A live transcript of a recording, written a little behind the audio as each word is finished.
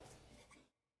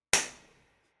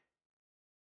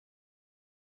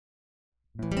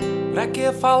Pra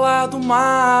que falar do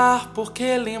mar? Por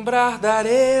que lembrar da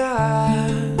areia?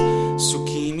 Se o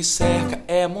que me cerca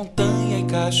é montanha e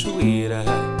cachoeira,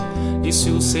 e se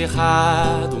o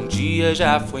cerrado um dia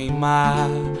já foi mar,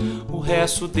 o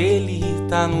resto dele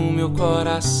tá no meu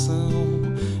coração.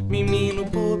 Menino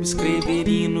bobo,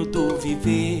 escreverino do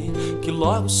viver, que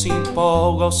logo se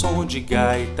empolga ao som de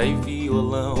gaita e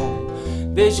violão.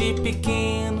 Desde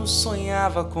pequeno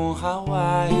sonhava com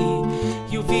Hawaii,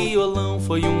 e o violão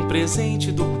foi um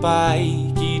presente do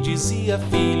pai, que dizia: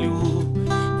 filho,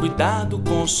 cuidado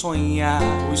com sonhar,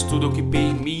 o estudo é o que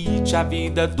permite a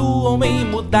vida do homem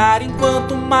mudar.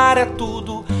 Enquanto o mar é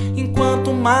tudo,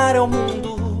 enquanto o mar é o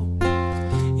mundo,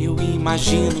 eu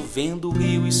imagino vendo o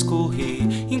rio escorrer.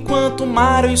 Enquanto o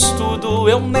mar eu estudo,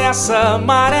 eu nessa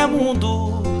Maré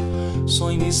Mundo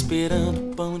sonho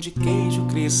esperando pão de queijo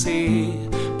crescer,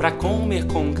 pra comer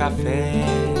com café,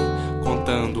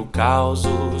 contando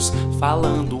causos,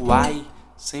 falando ai,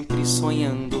 sempre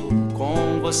sonhando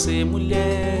com você,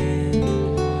 mulher,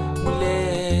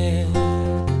 mulher,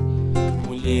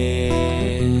 mulher.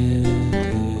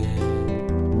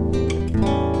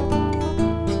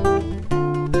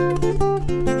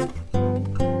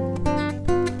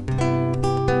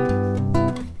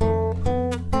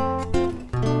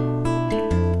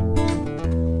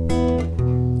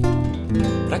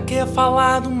 Pra que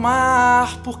falar do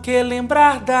mar? Por que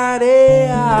lembrar da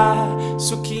areia?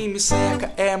 Se o que me cerca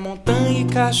é montanha e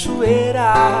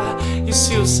cachoeira, e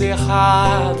se o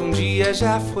cerrado um dia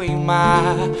já foi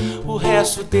mar, o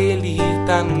resto dele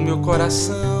tá no meu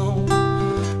coração.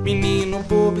 Menino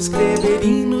bobo,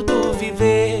 escreverino do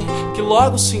viver, que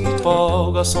logo se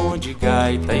empolga ao som de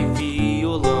gaita e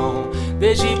violão.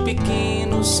 Desde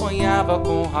pequeno sonhava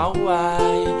com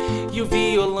Hawaii, e o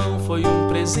violão foi um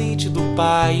presente do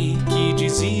pai, que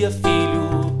dizia: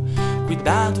 filho,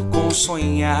 cuidado com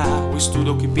sonhar, o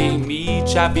estudo é o que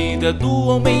permite a vida do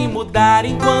homem mudar.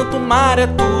 Enquanto o mar é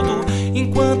tudo,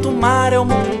 enquanto o mar é o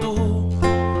mundo,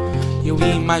 eu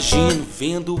imagino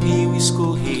vendo o rio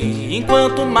escorrer.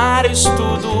 Enquanto o mar eu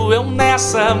estudo, eu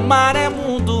nessa Maré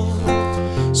Mundo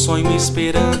sonho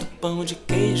esperando pão de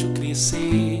queijo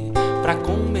crescer, pra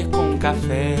comer com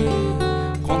café,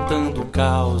 contando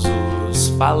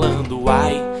causos, falando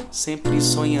ai, sempre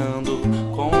sonhando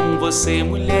com você,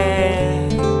 mulher,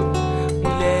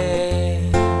 mulher,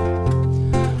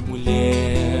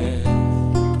 mulher.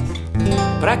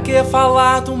 Pra que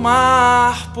falar do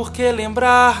mar? Por que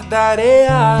lembrar da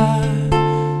areia?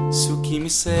 Se o que me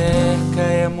cerca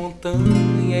é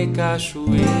montanha e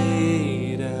cachoeira.